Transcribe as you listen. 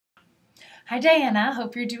Hi, Diana.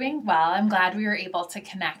 Hope you're doing well. I'm glad we were able to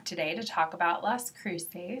connect today to talk about Las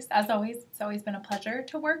Cruces. As always, it's always been a pleasure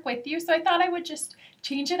to work with you, so I thought I would just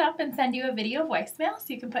change it up and send you a video voicemail so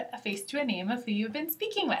you can put a face to a name of who you've been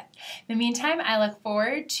speaking with. In the meantime, I look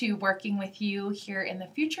forward to working with you here in the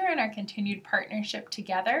future in our continued partnership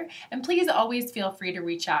together, and please always feel free to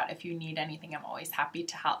reach out if you need anything. I'm always happy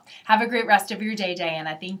to help. Have a great rest of your day,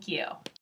 Diana. Thank you.